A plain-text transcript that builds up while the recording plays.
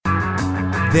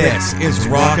This is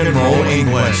Rock and Roll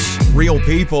English. Real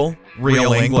people,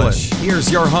 real English.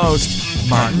 Here's your host,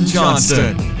 Martin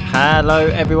Johnston. Hello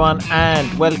everyone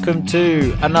and welcome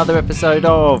to another episode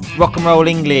of Rock and Roll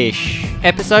English.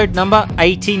 Episode number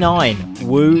 89.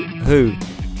 Woo-hoo.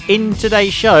 In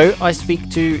today's show, I speak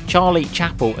to Charlie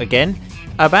Chappell again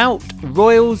about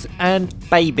royals and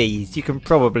babies. You can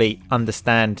probably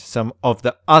understand some of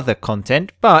the other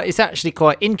content, but it's actually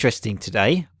quite interesting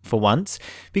today, for once,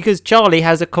 because Charlie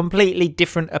has a completely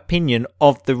different opinion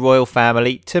of the royal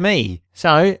family to me.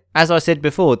 So, as I said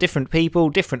before, different people,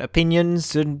 different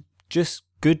opinions, and just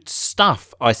good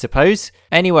stuff, I suppose.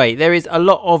 Anyway, there is a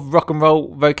lot of rock and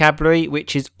roll vocabulary,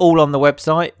 which is all on the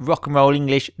website,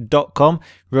 rockandrollenglish.com.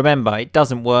 Remember, it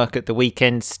doesn't work at the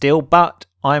weekend still, but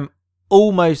I'm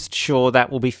almost sure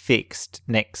that will be fixed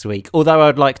next week, although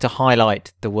I'd like to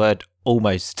highlight the word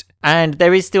almost. And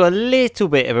there is still a little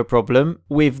bit of a problem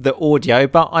with the audio,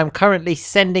 but I'm currently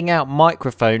sending out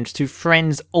microphones to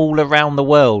friends all around the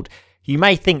world. You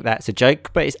may think that's a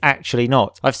joke, but it's actually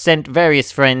not. I've sent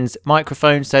various friends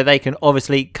microphones so they can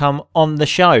obviously come on the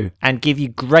show and give you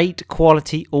great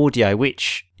quality audio,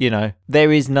 which, you know,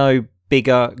 there is no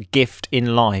bigger gift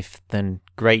in life than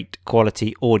great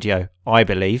quality audio, I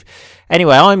believe.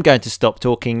 Anyway, I'm going to stop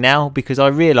talking now because I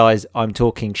realise I'm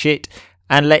talking shit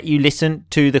and let you listen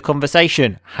to the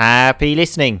conversation. Happy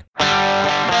listening.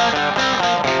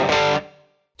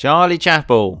 Charlie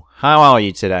Chappell, how are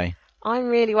you today? I'm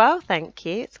really well, thank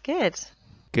you. It's good.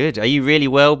 Good. Are you really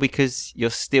well because you're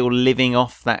still living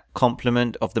off that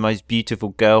compliment of the most beautiful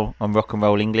girl on Rock and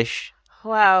Roll English?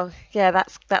 Well, yeah,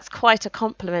 that's quite a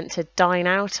compliment to dine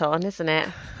out on, isn't it?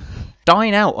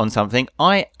 Dine out on something?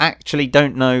 I actually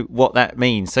don't know what that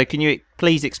means. So can you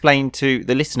please explain to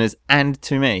the listeners and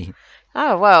to me?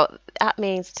 Oh, well, that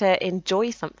means to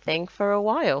enjoy something for a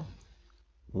while.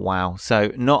 Wow.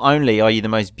 So not only are you the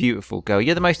most beautiful girl,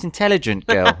 you're the most intelligent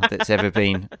girl that's ever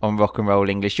been on Rock and Roll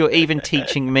English. You're even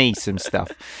teaching me some stuff.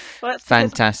 Well, that's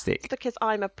fantastic. Because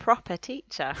I'm a proper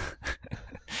teacher.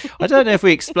 I don't know if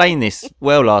we explained this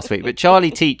well last week, but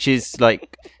Charlie teaches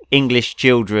like English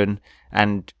children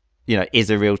and, you know, is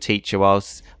a real teacher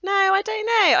whilst... No, I don't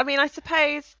know. I mean, I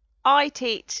suppose I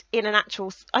teach in an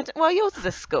actual... well, yours is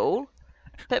a school.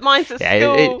 But mine's a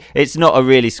school. It's not a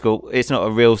really school. It's not a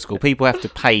real school. People have to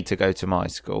pay to go to my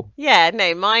school. Yeah,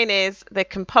 no, mine is the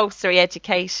compulsory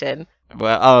education.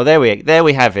 Well, oh, there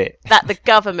we have it. That the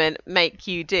government make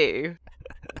you do.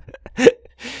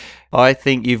 I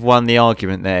think you've won the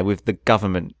argument there with the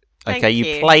government. Okay,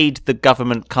 you played the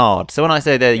government card. So when I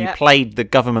say there, you played the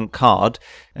government card,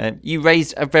 you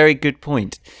raised a very good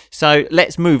point. So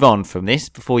let's move on from this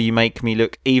before you make me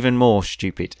look even more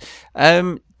stupid.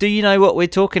 Do you know what we're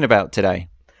talking about today?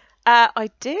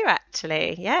 I do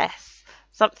actually, yes.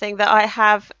 Something that I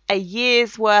have a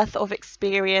year's worth of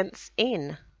experience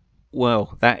in.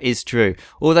 Well, that is true.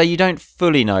 Although you don't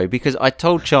fully know, because I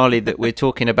told Charlie that we're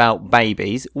talking about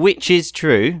babies, which is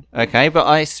true, okay? But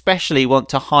I especially want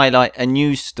to highlight a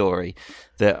news story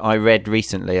that I read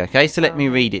recently, okay? So let me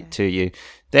read it to you.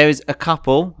 There is a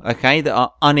couple, okay, that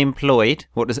are unemployed.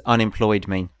 What does unemployed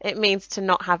mean? It means to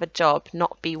not have a job,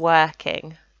 not be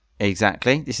working.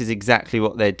 Exactly. This is exactly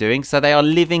what they're doing. So they are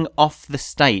living off the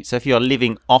state. So if you are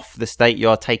living off the state, you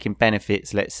are taking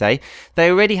benefits, let's say.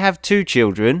 They already have 2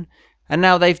 children, and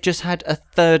now they've just had a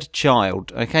 3rd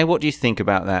child. Okay, what do you think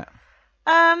about that?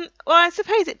 Well, I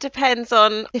suppose it depends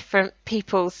on different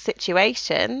people's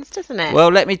situations, doesn't it? Well,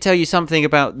 let me tell you something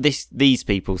about these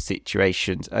people's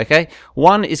situations, okay?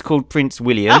 One is called Prince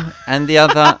William, and the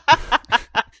other...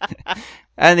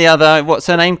 And the other, what's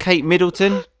her name? Kate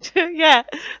Middleton? Yeah,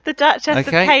 the Duchess of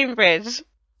Cambridge.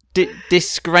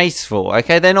 Disgraceful,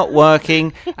 okay? They're not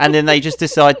working, and then they just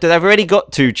decide that they've already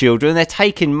got 2 children. They're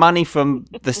taking money from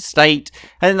the state,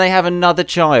 and then they have another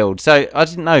child. So, I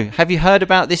didn't know. Have you heard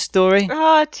about this story?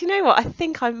 Oh, do you know what? I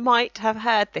think I might have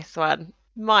heard this one.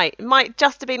 Might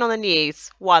just have been on the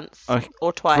news once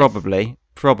or twice.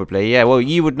 Probably, yeah. Well,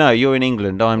 you would know. You're in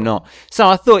England. I'm not. So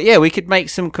I thought, yeah, we could make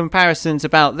some comparisons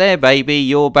about their baby,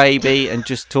 your baby, and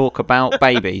just talk about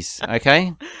babies,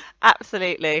 okay?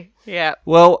 Absolutely, yeah.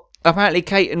 Well, apparently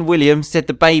Kate and William said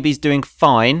the baby's doing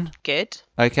fine. Good.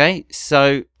 Okay,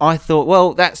 so I thought,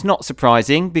 well, that's not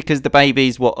surprising because the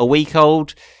baby's, a week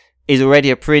old, is already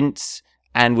a prince,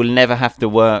 and will never have to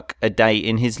work a day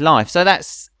in his life. So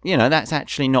that's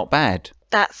actually not bad.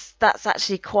 That's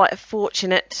actually quite a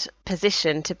fortunate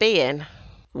position to be in.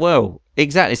 Well,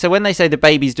 exactly. So when they say the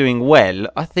baby's doing well,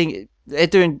 I think they're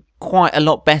doing quite a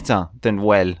lot better than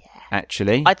well,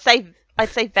 actually. I'd say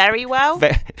very well.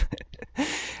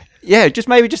 Yeah,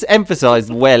 just emphasise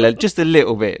well, just a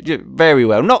little bit. Very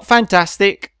well. Not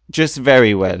fantastic, just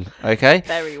very well. Okay?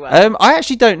 Very well. I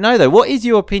actually don't know, though. What is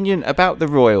your opinion about the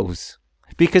Royals?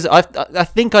 Because I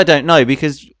think I don't know,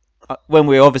 because when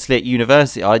we were obviously at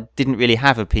university, I didn't really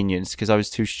have opinions because I was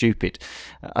too stupid.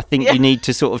 I think you need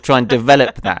to sort of try and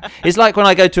develop that. It's like when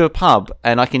I go to a pub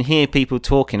and I can hear people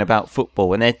talking about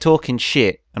football and they're talking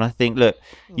shit. And I think, look,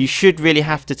 you should really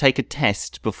have to take a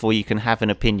test before you can have an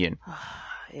opinion.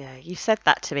 Yeah, you said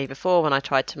that to me before when I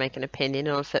tried to make an opinion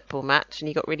on a football match and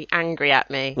you got really angry at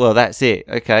me. Well, that's it.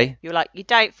 Okay. You were like, you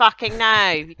don't fucking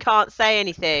know. You can't say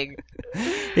anything.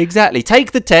 Exactly.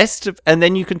 Take the test and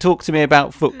then you can talk to me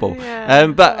about football. Yeah,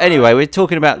 but anyway, we're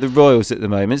talking about the Royals at the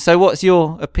moment. So what's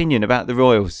your opinion about the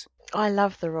Royals? I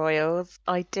love the Royals.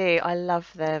 I do. I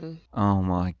love them. Oh,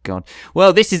 my God.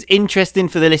 Well, this is interesting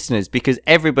for the listeners because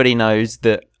everybody knows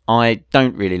that I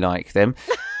don't really like them.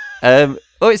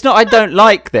 Well, it's not I don't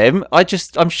like them.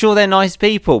 I'm sure they're nice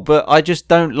people, but I just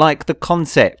don't like the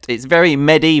concept. It's very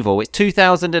medieval. It's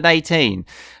 2018.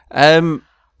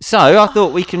 So I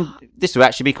thought this will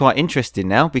actually be quite interesting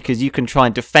now because you can try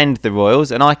and defend the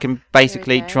Royals and I can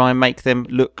basically try and make them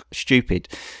look stupid.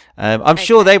 I'm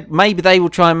sure maybe they will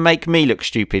try and make me look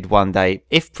stupid one day.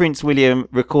 If Prince William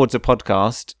records a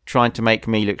podcast trying to make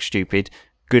me look stupid,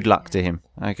 good luck to him,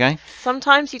 okay?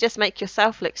 Sometimes you just make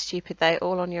yourself look stupid, though,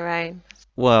 all on your own.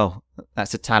 Well,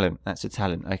 that's a talent,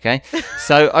 okay?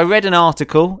 So I read an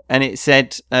article and it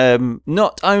said,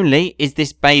 not only is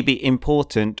this baby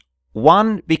important,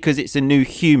 one, because it's a new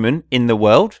human in the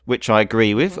world, which I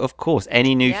agree with, of course,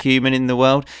 any new human in the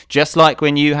world, just like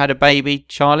when you had a baby,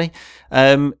 Charlie.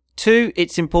 Two,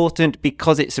 it's important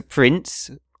because it's a prince.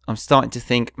 I'm starting to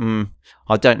think,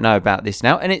 I don't know about this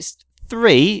now. And it's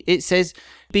three, it says,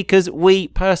 because we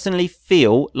personally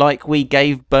feel like we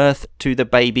gave birth to the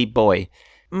baby boy.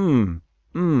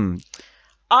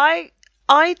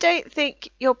 I don't think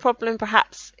your problem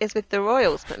perhaps is with the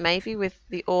Royals, but maybe with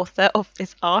the author of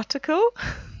this article.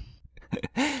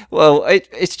 Well,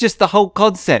 it's just the whole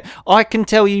concept. I can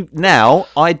tell you now,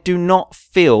 I do not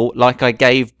feel like I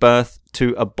gave birth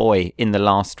to a boy in the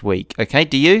last week. Okay,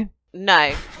 do you?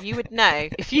 No, you would know.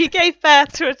 If you gave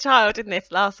birth to a child in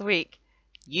this last week,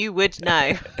 you would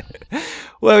know.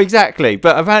 Well, exactly.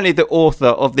 But apparently the author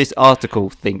of this article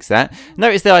thinks that.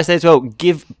 Notice that I said as well,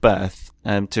 give birth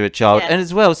to a child. Yes. And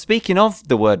as well, speaking of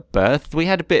the word birth, we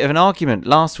had a bit of an argument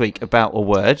last week about a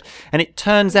word. And it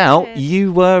turns out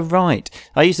you were right.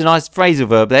 I used a nice phrasal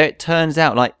verb there. It turns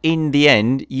out, like, in the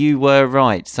end, you were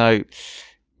right. So,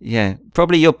 yeah,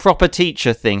 probably your proper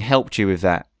teacher thing helped you with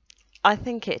that. I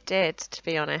think it did, to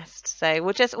be honest. So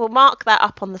we'll mark that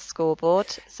up on the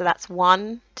scoreboard. So that's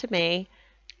 1 to me,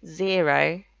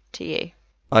 0 to you.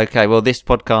 Okay, well, this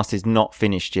podcast is not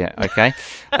finished yet, okay?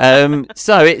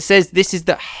 So it says this is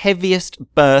the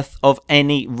heaviest birth of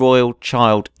any royal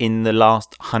child in the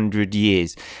last 100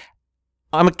 years.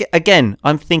 I'm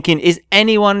thinking, is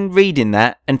anyone reading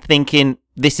that and thinking,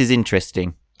 this is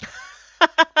interesting?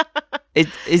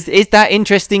 Is that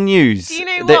interesting news? Do you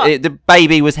know what? The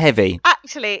baby was heavy.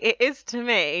 Actually, it is to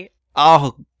me.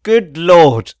 Oh, good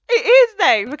Lord. It is,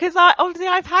 though, because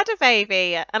I've had a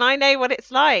baby and I know what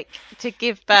it's like to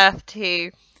give birth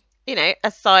to,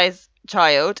 a size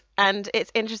child. And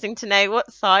it's interesting to know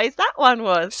what size that one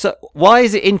was. So why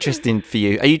is it interesting for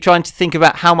you? Are you trying to think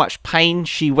about how much pain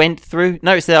she went through?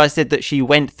 Notice that I said that she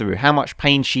went through, how much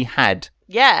pain she had.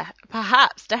 Yeah,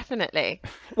 perhaps, definitely.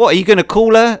 What, are you going to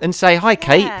call her and say, hi,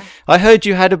 Kate, I heard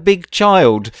you had a big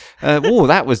child. Oh,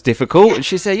 that was difficult. And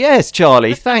she said, yes,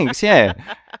 Charlie, thanks, yeah.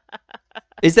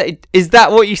 Is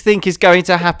that what you think is going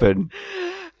to happen?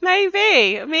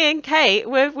 Maybe. Me and Kate,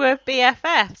 we're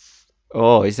BFFs.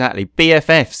 Oh, exactly.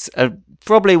 BFFs are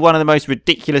probably one of the most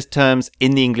ridiculous terms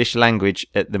in the English language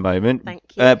at the moment.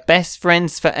 Thank you. Best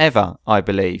friends forever, I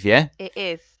believe, yeah? It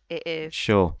is.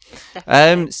 Sure.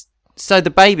 So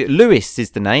the baby, Lewis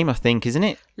is the name, I think, isn't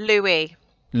it? Louis?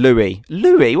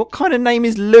 What kind of name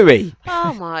is Louis?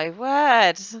 Oh, my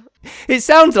word. It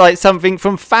sounds like something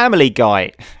from Family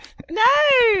Guy.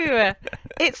 No,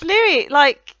 it's Louis.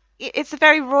 Like, it's a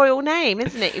very royal name,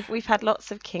 isn't it? We've had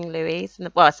lots of King Louis.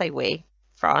 Well, I say we,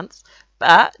 France.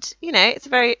 But,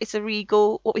 it's a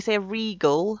regal, a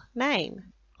regal name.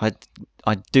 I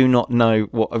do not know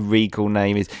what a regal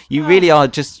name is. You really are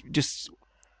just...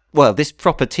 Well, this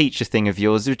proper teacher thing of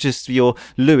yours is just your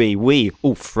Louis,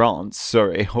 France,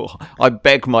 sorry. Oh, I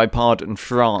beg my pardon,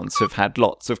 France have had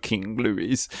lots of King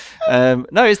Louis.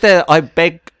 No, is there, I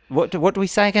beg, what do we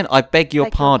say again? I beg your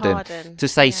pardon to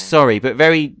say sorry, but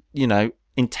very,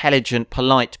 intelligent,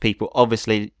 polite people,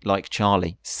 obviously like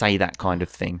Charlie, say that kind of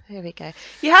thing. Here we go.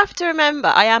 You have to remember,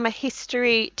 I am a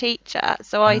history teacher,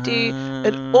 so I do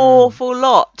an awful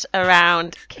lot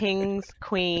around kings,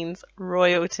 queens,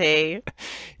 royalty.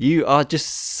 You are just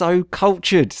so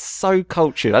cultured, so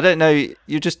cultured. I don't know,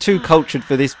 you're just too cultured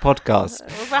for this podcast.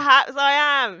 Well, perhaps I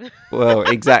am. Well,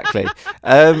 exactly.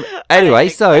 Anyway,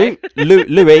 so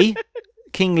Louis,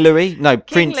 King Louis, no,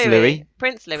 King Prince Louis.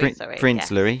 Prince Louis, sorry. Prince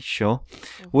yes. Louis, sure,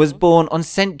 was born on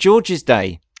St. George's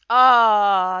Day.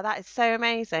 Oh, that is so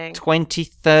amazing.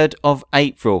 23rd of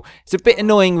April. It's a bit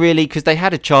annoying, really, because they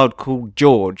had a child called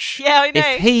George. Yeah, I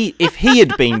know. If he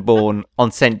had been born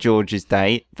on St. George's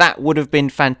Day, that would have been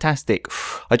fantastic.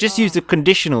 I just used a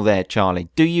conditional there, Charlie.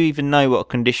 Do you even know what a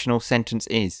conditional sentence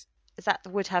is? Is that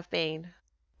would have been?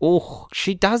 Oh,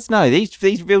 she does know.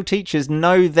 These real teachers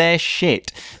know their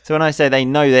shit. So when I say they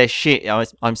know their shit,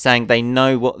 I'm saying they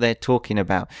know what they're talking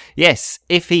about. Yes,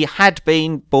 if he had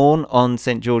been born on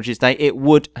St. George's Day, it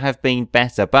would have been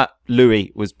better. But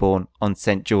Louis was born on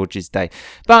St. George's Day.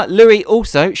 But Louis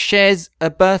also shares a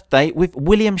birthday with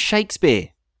William Shakespeare.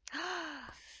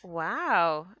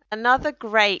 Wow. Another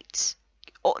great,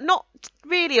 not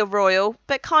really a royal,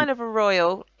 but kind of a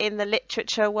royal in the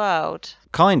literature world.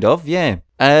 Kind of, yeah.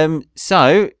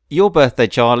 So, your birthday,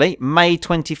 Charlie, May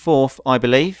 24th, I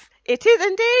believe. It is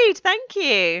indeed. Thank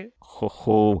you.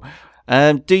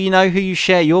 Do you know who you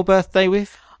share your birthday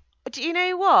with? Do you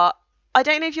know what? I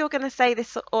don't know if you're going to say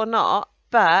this or not,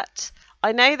 but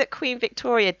I know that Queen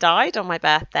Victoria died on my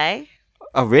birthday.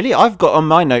 Oh, really? I've got on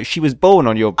my note she was born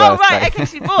on your birthday. Oh, right. Okay,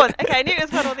 she's born. Okay, I knew it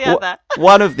was one or the other.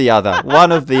 One of the other.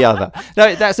 One of the other.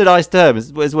 No, that's a nice term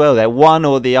as well there. One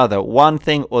or the other. One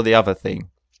thing or the other thing.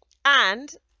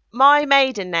 And my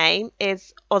maiden name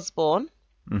is Osborne.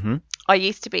 Mm-hmm. I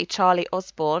used to be Charlie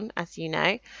Osborne, as you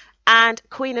know. And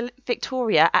Queen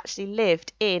Victoria actually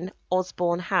lived in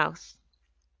Osborne House.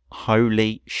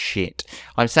 Holy shit.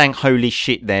 I'm saying holy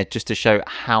shit there just to show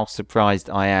how surprised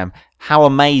I am. How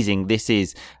amazing this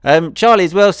is. Charlie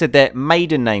as well said their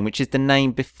maiden name, which is the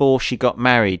name before she got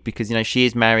married. Because, she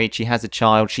is married, she has a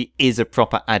child, she is a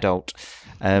proper adult.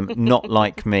 Not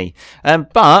like me.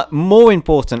 But more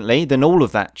importantly than all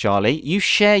of that, Charlie, you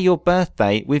share your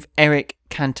birthday with Eric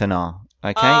Cantona.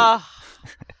 Okay? Oh,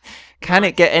 Can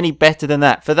it get any better than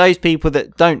that? For those people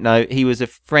that don't know, he was a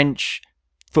French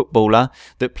footballer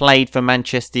that played for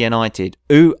Manchester United.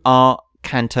 U.R.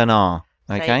 Cantona.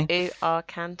 Okay? U.R.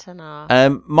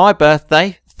 Cantona. My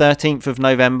birthday, 13th of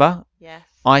November. Yes.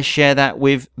 I share that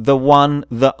with the one,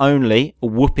 the only,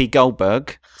 Whoopi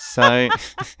Goldberg. So,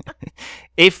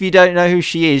 if you don't know who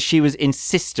she is, she was in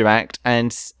Sister Act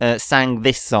and sang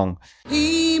this song.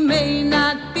 He may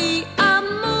not be a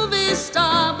movie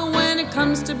star, but when it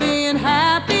comes to being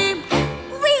happy,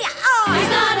 we are. He's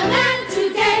not a man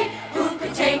today who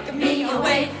could take me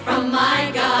away from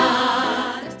my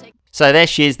God. So there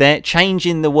she is there,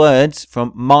 changing the words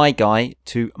from my guy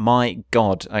to my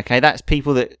God. Okay, that's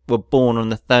people that were born on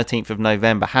the 13th of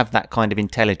November have that kind of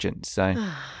intelligence. So.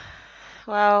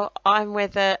 Well, I'm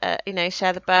with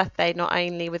share the birthday not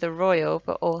only with a royal,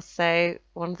 but also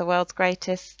one of the world's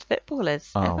greatest footballers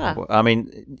ever. Well, I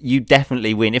mean, you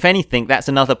definitely win. If anything, that's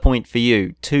another point for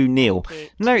you. 2-0.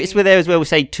 Notice we're there as well. We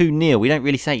say 2-0. We don't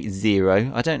really say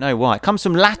 0. I don't know why. It comes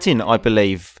from Latin, I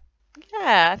believe.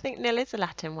 Yeah, I think nil is a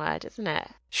Latin word, isn't it?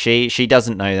 She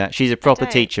doesn't know that. She's a proper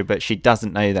teacher, but she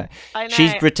doesn't know that. I know.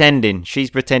 She's pretending.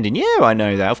 Yeah, I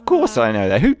know that. Of course I know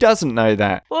that. Who doesn't know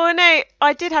that? Well, no,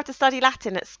 I did have to study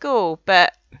Latin at school,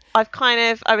 but I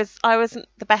wasn't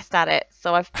the best at it,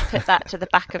 so I've put that to the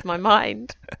back of my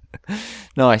mind.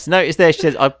 Nice. Notice there she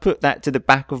says, I put that to the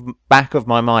back of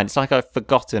my mind. It's like I've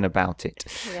forgotten about it.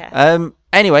 Yeah.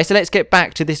 Anyway, so let's get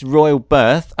back to this royal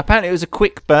birth. Apparently it was a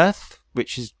quick birth,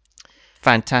 which is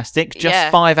fantastic.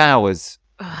 Just 5 hours.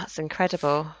 Oh, that's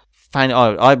incredible.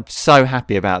 I'm so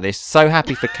happy about this. So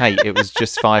happy for Kate. It was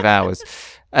just 5 hours.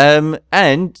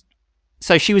 And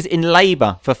so she was in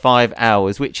labour for 5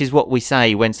 hours, which is what we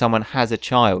say when someone has a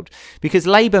child. Because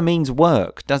labour means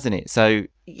work, doesn't it? So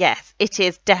yes, it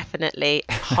is definitely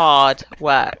hard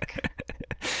work.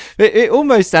 It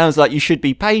almost sounds like you should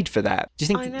be paid for that. Do you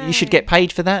think you should get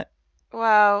paid for that?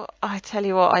 Well, I tell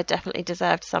you what, I definitely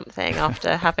deserved something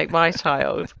after having my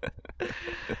child.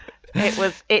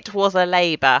 It was a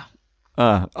labour.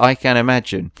 I can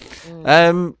imagine.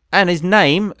 And his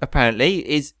name apparently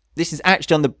this is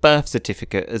actually on the birth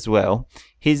certificate as well.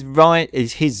 His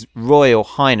Royal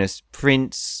Highness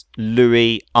Prince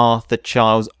Louis Arthur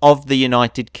Charles of the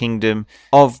United Kingdom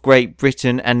of Great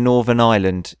Britain and Northern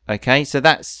Ireland. Okay, so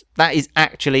that is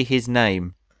actually his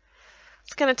name.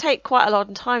 It's going to take quite a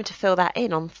long time to fill that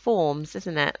in on forms,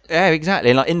 isn't it? Yeah,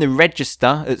 exactly. Like in the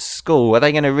register at school, are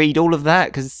they going to read all of that?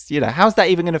 Because, how's that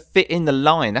even going to fit in the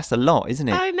line? That's a lot, isn't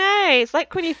it? I know. It's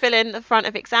like when you fill in the front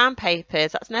of exam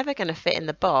papers, that's never going to fit in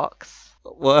the box.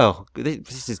 Well,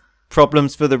 this is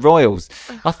problems for the Royals.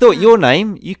 I thought your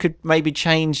name, you could maybe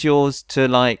change yours to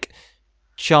like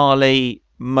Charlie,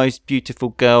 most beautiful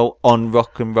girl on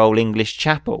Rock and Roll English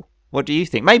Chapel. What do you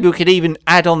think? Maybe we could even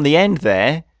add on the end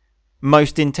there,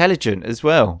 most intelligent as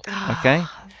well. Okay.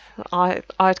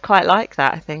 I'd quite like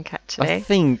that, I think, actually. I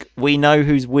think we know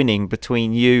who's winning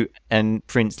between you and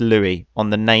Prince Louis on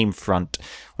the name front.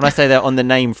 When I say that on the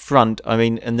name front, I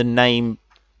mean in the name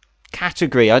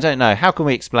category. I don't know. How can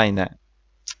we explain that?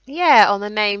 Yeah, on the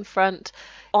name front,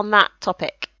 on that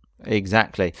topic.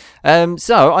 Exactly.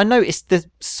 So I noticed the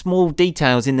small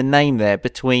details in the name there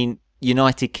between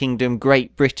United Kingdom,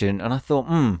 Great Britain, and I thought,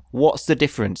 what's the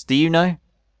difference? Do you know?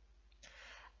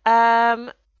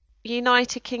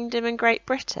 United Kingdom and Great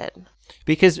Britain.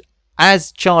 Because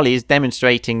as Charlie is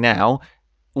demonstrating now,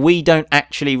 we don't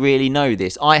actually really know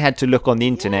this. I had to look on the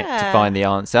internet to find the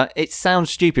answer. It sounds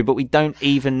stupid, but we don't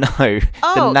even know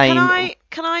the name.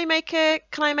 Can I make a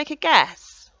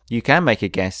guess? You can make a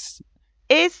guess.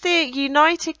 Is the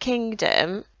United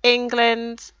Kingdom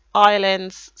England,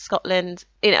 Ireland, Scotland,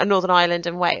 Northern Ireland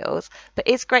and Wales, but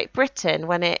is Great Britain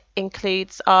when it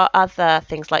includes our other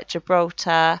things like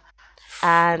Gibraltar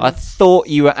and... I thought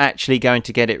you were actually going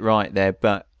to get it right there,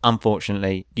 but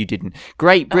unfortunately you didn't.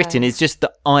 Great Britain is just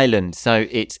the island, so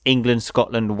it's England,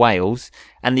 Scotland, Wales,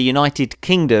 and the United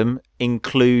Kingdom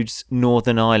includes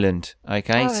Northern Ireland.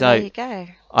 Okay, so there you go.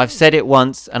 I've said it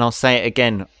once and I'll say it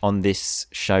again on this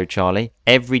show, Charlie.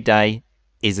 Every day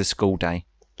is a school day.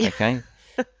 Okay?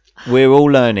 We're all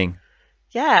learning.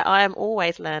 Yeah, I am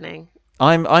always learning.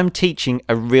 I'm teaching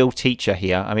a real teacher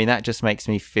here. I mean, that just makes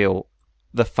me feel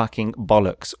the fucking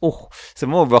bollocks. Oh, some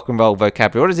more rock and roll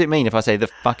vocabulary. What does it mean if I say the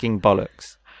fucking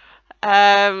bollocks?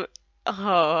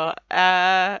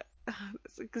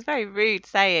 It's very rude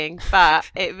saying, but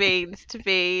it means to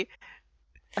be,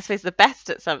 I suppose, the best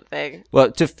at something.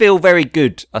 Well, to feel very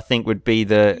good, I think, would be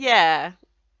the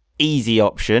easy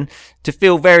option. To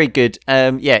feel very good,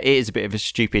 it is a bit of a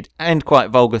stupid and quite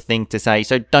vulgar thing to say,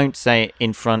 so don't say it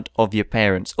in front of your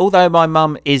parents. Although my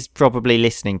mum is probably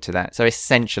listening to that, so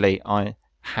essentially I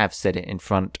have said it in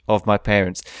front of my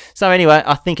parents. So anyway,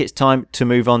 I think it's time to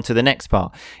move on to the next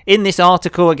part. In this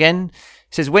article again,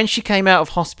 it says when she came out of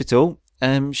hospital,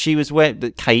 she was wearing,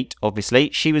 Kate, obviously,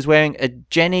 she was wearing a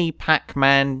Jenny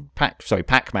Packham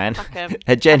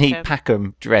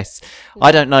dress.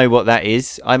 I don't know what that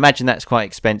is. I imagine that's quite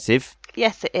expensive.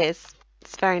 Yes, it is.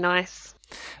 It's very nice.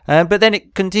 But then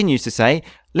it continues to say,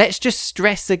 let's just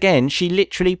stress again, she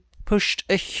literally pushed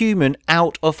a human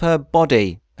out of her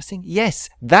body. I think,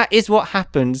 yes, that is what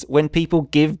happens when people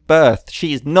give birth.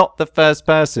 She is not the first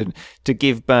person to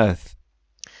give birth.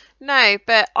 No,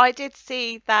 but I did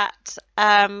see that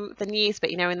the news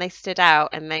bit, when they stood out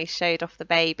and they showed off the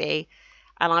baby,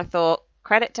 and I thought,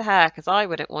 credit to her, because I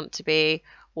wouldn't want to be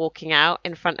walking out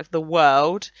in front of the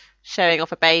world, showing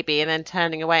off a baby and then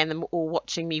turning away and them all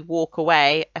watching me walk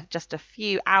away just a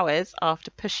few hours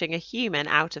after pushing a human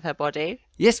out of her body.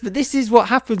 Yes, but this is what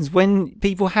happens when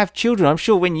people have children. I'm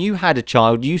sure when you had a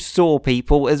child, you saw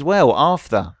people as well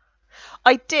after.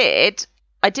 I did.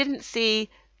 I didn't see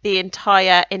the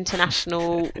entire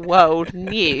international world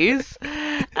news,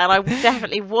 and I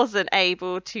definitely wasn't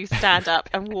able to stand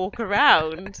up and walk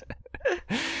around.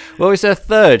 Well, it's her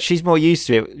third. She's more used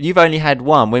to it. You've only had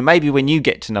one. When you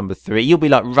get to number 3, you'll be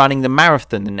like running the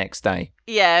marathon the next day.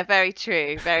 Yeah, very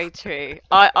true. Very true.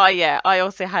 I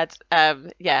also had a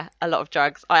lot of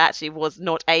drugs. I actually was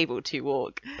not able to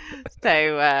walk.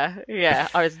 So I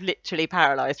was literally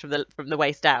paralysed from the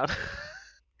waist down.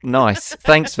 Nice.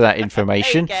 Thanks for that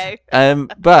information. There you go.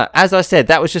 But as I said,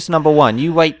 that was just number 1.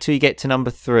 You wait till you get to number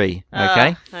 3.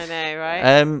 Okay. I know,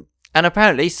 right? And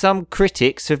apparently some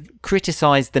critics have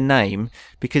criticised the name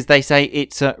because they say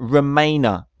it's a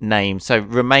Remainer name. So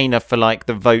Remainer for like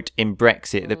the vote in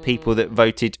Brexit, the people that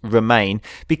voted Remain,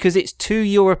 because it's too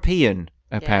European,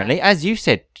 apparently. Yeah. As you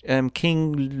said,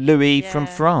 King Louis from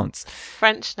France.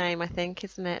 French name, I think,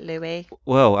 isn't it, Louis?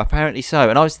 Well, apparently so.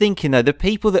 And I was thinking, though, the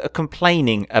people that are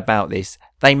complaining about this,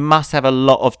 they must have a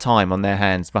lot of time on their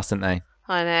hands, mustn't they?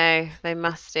 I know, they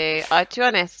must do. To be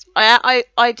honest,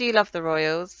 I do love the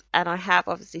Royals, and I have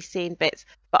obviously seen bits,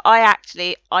 but I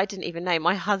didn't even know.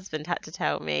 My husband had to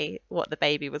tell me what the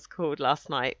baby was called last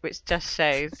night, which just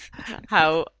shows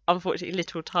how, unfortunately,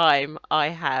 little time I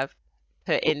have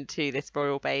put into this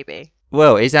royal baby.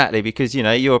 Well, exactly, because,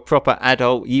 you're a proper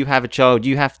adult, you have a child,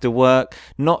 you have to work,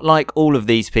 not like all of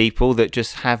these people that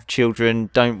just have children,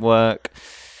 don't work.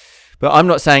 But I'm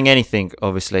not saying anything,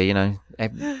 obviously,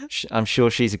 I'm sure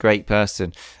she's a great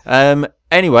person.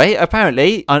 Anyway,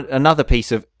 apparently, another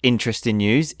piece of interesting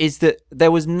news is that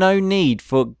there was no need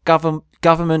for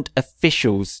government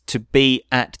officials to be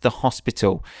at the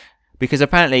hospital. Because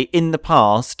apparently in the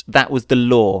past, that was the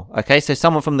law. Okay, so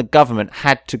someone from the government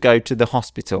had to go to the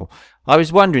hospital. I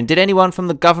was wondering, did anyone from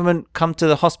the government come to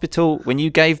the hospital when you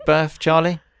gave birth,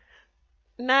 Charlie?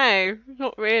 No,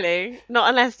 not really. Not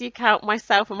unless you count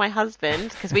myself and my husband,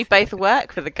 because we both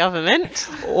work for the government.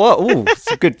 Oh,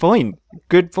 that's a good point.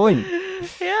 Good point.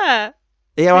 Yeah.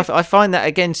 Yeah, I find that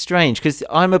again strange because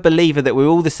I'm a believer that we're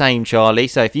all the same, Charlie.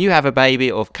 So if you have a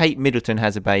baby or if Kate Middleton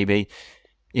has a baby,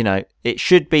 it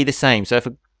should be the same. So if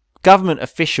a government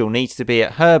official needs to be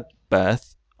at her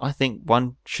birth, I think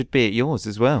one should be at yours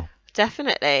as well.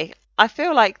 Definitely. I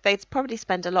feel like they'd probably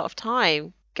spend a lot of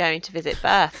time going to visit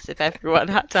births if everyone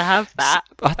had to have that.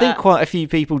 I think quite a few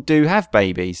people do have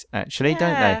babies, actually,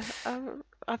 don't they?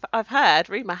 I've heard.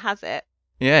 Rumour has it.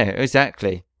 Yeah,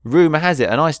 exactly. Rumour has it.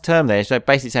 A nice term there. So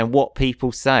basically saying what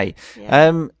people say. Yeah.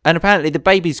 And apparently the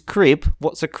baby's crib.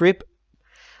 What's a crib?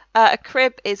 A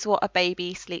crib is what a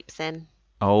baby sleeps in.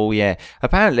 Oh, yeah.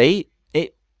 Apparently,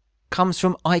 it comes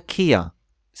from IKEA.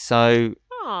 So,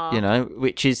 Aww.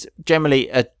 which is generally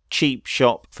a cheap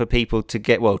shop for people to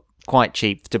get, quite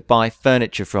cheap to buy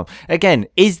furniture from. Again,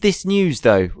 is this news,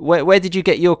 though? Where did you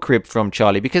get your crib from,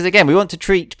 Charlie? Because, again, we want to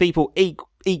treat people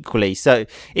equally. So,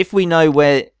 if we know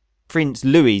where Prince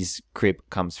Louis's crib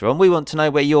comes from, we want to know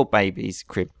where your baby's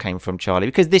crib came from, Charlie,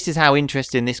 because this is how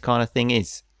interesting this kind of thing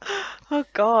is. Oh,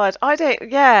 God.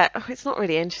 It's not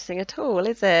really interesting at all,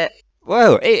 is it?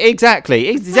 Well,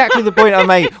 exactly the point I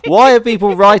made. Why are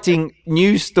people writing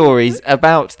news stories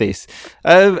about this?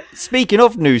 Speaking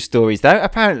of news stories, though,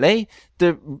 apparently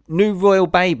the new royal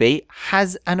baby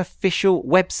has an official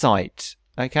website.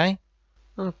 Okay?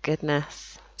 Oh,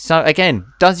 goodness. So, again,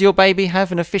 does your baby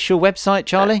have an official website,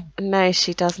 Charlie? No,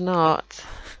 she does not.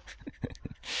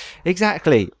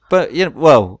 Exactly. But,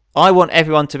 I want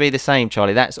everyone to be the same,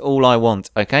 Charlie. That's all I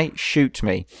want, okay? Shoot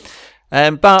me.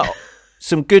 But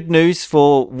some good news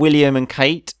for William and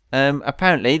Kate.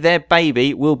 Apparently, their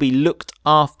baby will be looked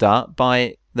after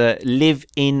by the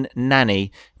live-in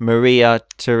nanny, Maria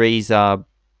Teresa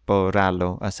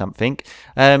Borallo or something.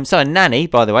 So a nanny,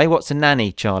 by the way. What's a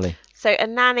nanny, Charlie? So a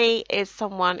nanny is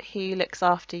someone who looks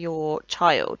after your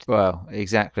child. Well,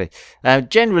 exactly.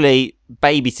 Generally,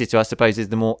 babysitter, I suppose, is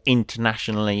the more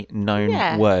internationally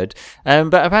known word.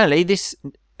 But apparently, this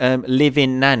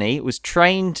live-in nanny was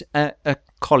trained at a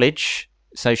college,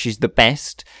 so she's the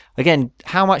best. Again,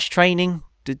 how much training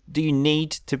do you need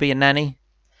to be a nanny?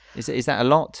 Is that a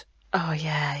lot? Oh,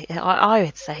 yeah, I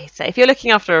would say so. If you're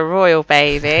looking after a royal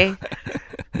baby.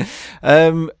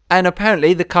 And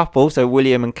apparently the couple, so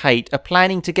William and Kate, are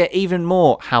planning to get even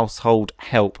more household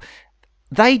help.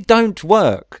 They don't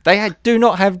work. They do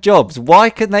not have jobs. Why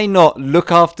can they not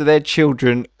look after their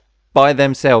children by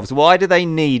themselves? Why do they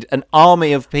need an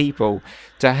army of people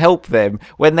to help them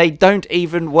when they don't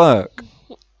even work?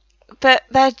 But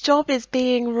their job is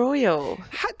being royal.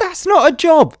 That's not a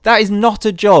job. That is not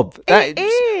a job. It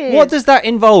is. What does that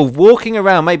involve? Walking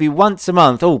around maybe once a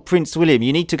month. Oh, Prince William,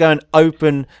 you need to go and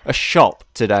open a shop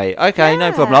today. Okay,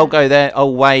 no problem. I'll go there.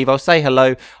 I'll wave. I'll say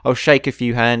hello. I'll shake a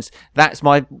few hands. That's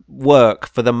my work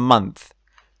for the month.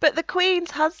 But the Queen's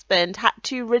husband had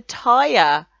to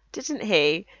retire, didn't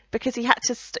he? Because he had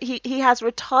to. He has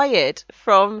retired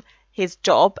from his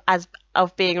job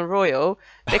of being a royal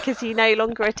because he no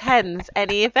longer attends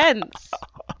any events.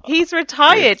 He's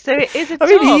retired, so it is a job.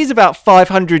 I mean, he's about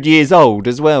 500 years old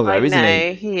as well, though, isn't he?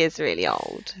 No, he is really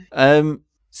old.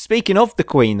 Speaking of the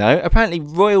Queen, though, apparently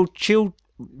royal children,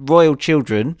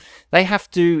 they have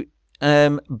to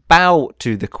bow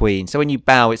to the Queen. So when you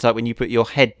bow, it's like when you put your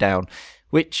head down,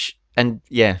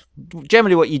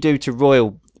 generally what you do to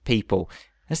royal people.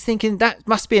 I was thinking that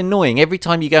must be annoying. Every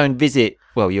time you go and visit,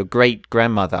 your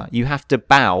great-grandmother, you have to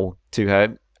bow to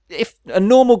her. If a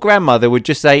normal grandmother would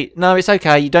just say, no, it's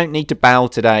okay, you don't need to bow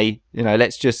today,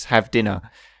 let's just have dinner.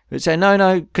 But say,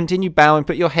 no, continue bowing,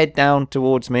 put your head down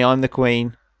towards me, I'm the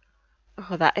Queen.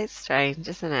 Oh, that is strange,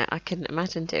 isn't it? I couldn't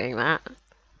imagine doing that.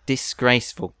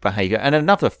 Disgraceful behaviour. And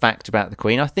another fact about the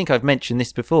Queen, I think I've mentioned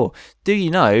this before. Do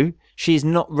you know she is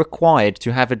not required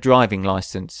to have a driving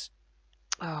licence?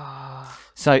 Oh.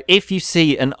 So if you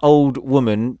see an old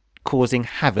woman causing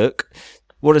havoc,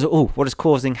 what does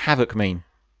causing havoc mean?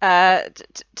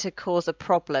 To cause a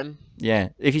problem. Yeah,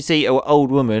 if you see an old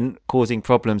woman causing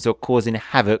problems or causing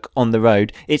havoc on the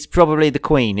road, it's probably the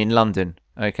Queen in London,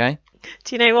 okay?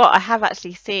 Do you know what? I have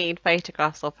actually seen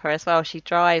photographs of her as well. She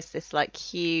drives this like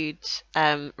huge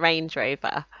Range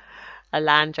Rover, a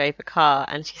Land Rover car,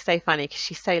 and she's so funny because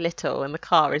she's so little and the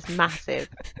car is massive.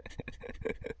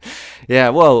 Yeah,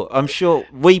 well, I'm sure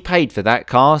we paid for that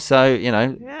car, so, you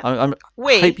know, Yeah. I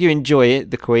We? hope you enjoy it,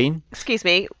 the Queen. Excuse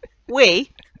me,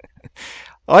 we?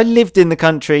 I lived in the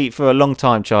country for a long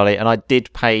time, Charlie, and I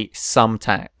did pay some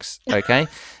tax, okay?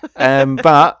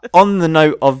 But on the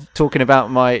note of talking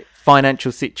about my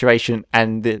financial situation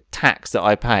and the tax that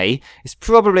I pay, it's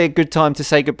probably a good time to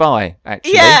say goodbye,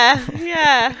 actually.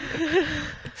 Yeah.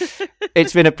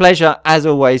 It's been a pleasure, as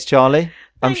always, Charlie.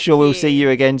 I'm Thank sure we'll you. see you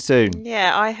again soon.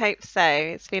 Yeah, I hope so.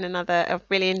 It's been I've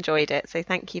really enjoyed it, so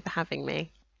thank you for having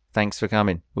me. Thanks for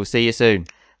coming. We'll see you soon.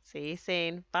 See you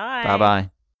soon. Bye. Bye-bye.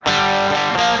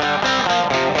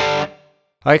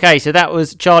 Okay, so that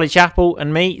was Charlie Chappell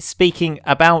and me speaking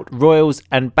about royals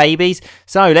and babies.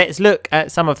 So let's look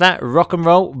at some of that rock and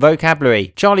roll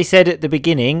vocabulary. Charlie said at the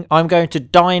beginning, I'm going to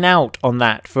dine out on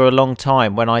that for a long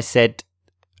time when I said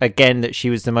again that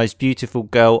she was the most beautiful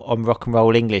girl on Rock and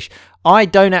Roll English. I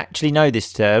don't actually know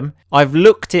this term. I've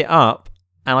looked it up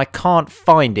and I can't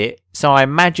find it, so I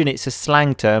imagine it's a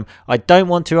slang term. I don't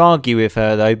want to argue with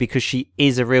her though, because she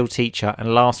is a real teacher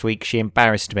and last week she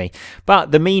embarrassed me.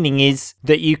 But the meaning is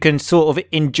that you can sort of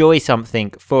enjoy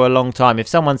something for a long time. If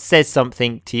someone says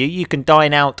something to you, you can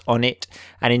dine out on it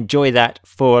and enjoy that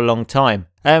for a long time.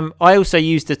 I also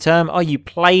used the term, you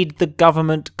played the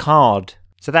government card.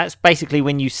 So that's basically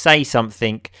when you say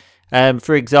something.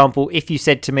 For example, if you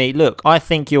said to me, look, I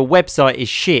think your website is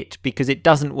shit because it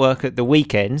doesn't work at the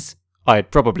weekends, I'd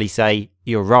probably say,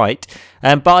 you're right.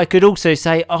 But I could also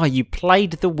say, you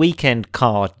played the weekend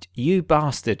card, you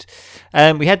bastard.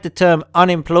 We had the term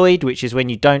unemployed, which is when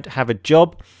you don't have a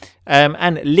job.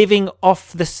 And living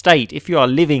off the state. If you are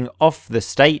living off the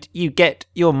state, you get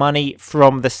your money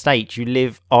from the state. You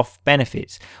live off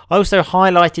benefits. I also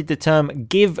highlighted the term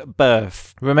give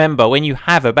birth. Remember, when you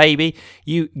have a baby,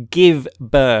 you give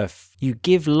birth. You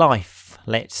give life,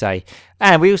 let's say.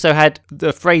 And we also had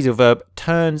the phrasal verb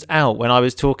turns out when I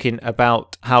was talking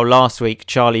about how last week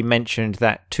Charlie mentioned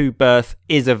that to birth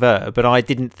is a verb, but I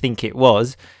didn't think it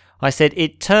was. I said,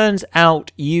 it turns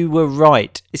out you were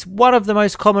right. It's one of the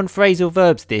most common phrasal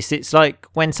verbs, this. It's like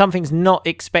when something's not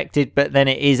expected, but then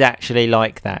it is actually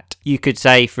like that. You could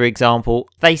say, for example,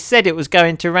 they said it was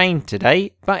going to rain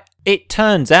today, but it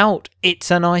turns out it's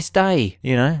a nice day.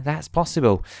 You know, that's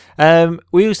possible.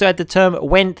 We also had the term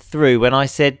went through when I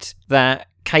said that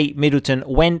Kate Middleton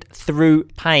went through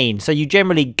pain. So you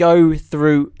generally go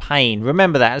through pain.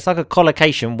 Remember that. It's like a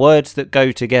collocation, words that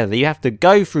go together. You have to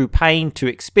go through pain to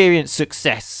experience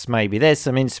success, maybe. There's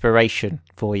some inspiration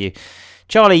for you.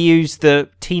 Charlie used the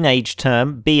teenage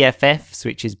term BFFs,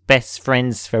 which is best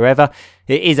friends forever.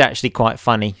 It is actually quite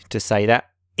funny to say that,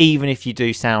 even if you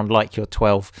do sound like you're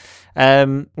 12.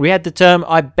 We had the term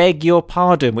I beg your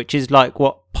pardon, which is like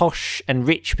what posh and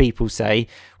rich people say,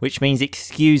 which means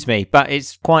excuse me, but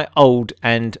it's quite old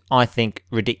and I think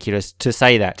ridiculous to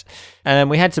say that.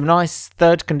 We had some nice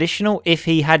third conditional. If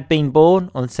he had been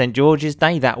born on St. George's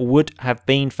Day, that would have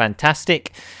been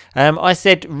fantastic. I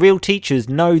said real teachers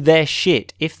know their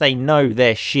shit. If they know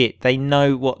their shit, they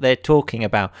know what they're talking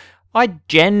about. I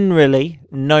generally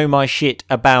know my shit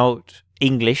about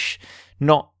English,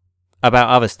 not about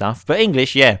other stuff, but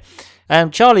English, yeah.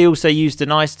 Charlie also used a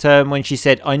nice term when she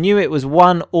said, I knew it was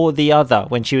one or the other,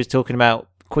 when she was talking about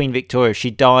Queen Victoria.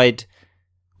 She died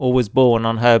or was born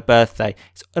on her birthday.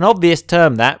 It's an obvious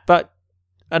term that, but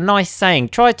a nice saying.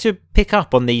 Try to pick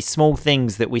up on these small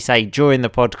things that we say during the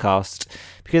podcast,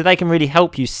 because they can really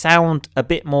help you sound a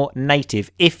bit more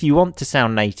native if you want to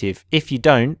sound native. If you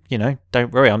don't,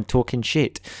 don't worry, I'm talking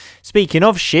shit. Speaking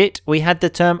of shit, we had the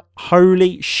term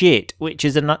holy shit, which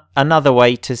is another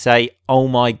way to say, oh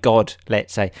my God,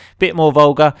 let's say. Bit more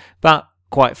vulgar, but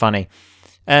quite funny.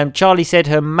 Charlie said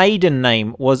her maiden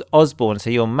name was Osborne. So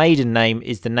your maiden name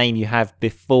is the name you have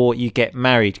before you get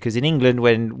married. Because in England,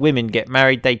 when women get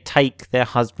married, they take their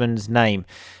husband's name.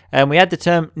 We had the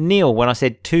term nil when I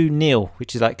said 2-0,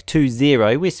 which is like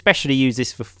 2-0. We especially use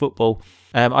this for football.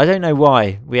 I don't know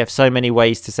why we have so many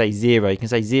ways to say 0. You can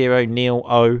say 0,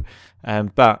 0, 0.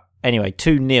 But Anyway,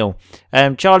 2-0.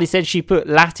 Charlie said she put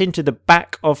Latin to the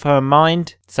back of her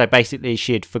mind. So basically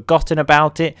she had forgotten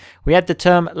about it. We had the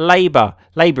term labour.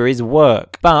 Labour is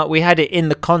work. But we had it in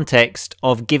the context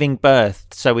of giving birth.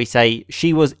 So we say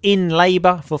she was in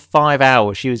labour for 5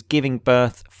 hours. She was giving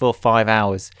birth for 5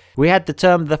 hours. We had the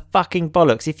term the fucking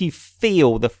bollocks. If you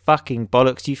feel the fucking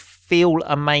bollocks, you feel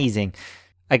amazing.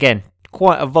 Again,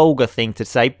 quite a vulgar thing to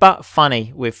say, but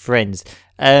funny with friends.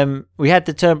 We had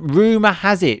the term rumour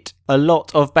has it a lot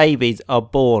of babies are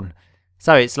born.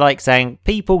 So it's like saying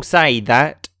people say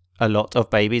that a lot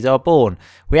of babies are born.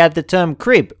 We had the term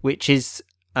crib, which is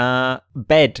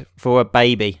bed for a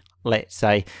baby, let's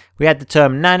say. We had the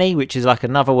term nanny, which is like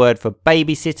another word for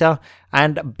babysitter,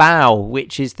 and bow,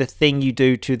 which is the thing you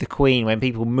do to the Queen when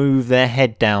people move their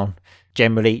head down,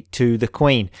 generally to the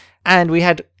Queen. And we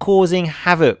had causing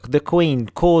havoc. The Queen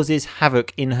causes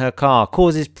havoc in her car,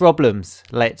 causes problems,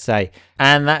 let's say.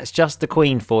 And that's just the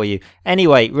Queen for you.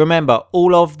 Anyway, remember,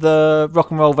 all of the rock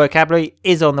and roll vocabulary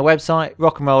is on the website,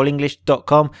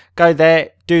 rockandrollenglish.com. Go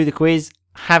there, do the quiz,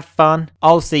 have fun.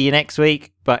 I'll see you next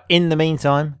week. But in the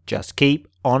meantime, just keep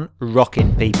on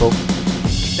rocking, people.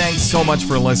 Thanks so much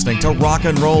for listening to Rock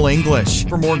and Roll English.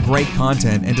 For more great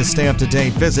content and to stay up to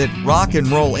date, visit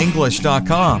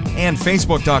rockandrollenglish.com and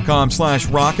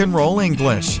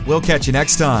facebook.com/rockandrollenglish. We'll catch you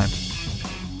next time.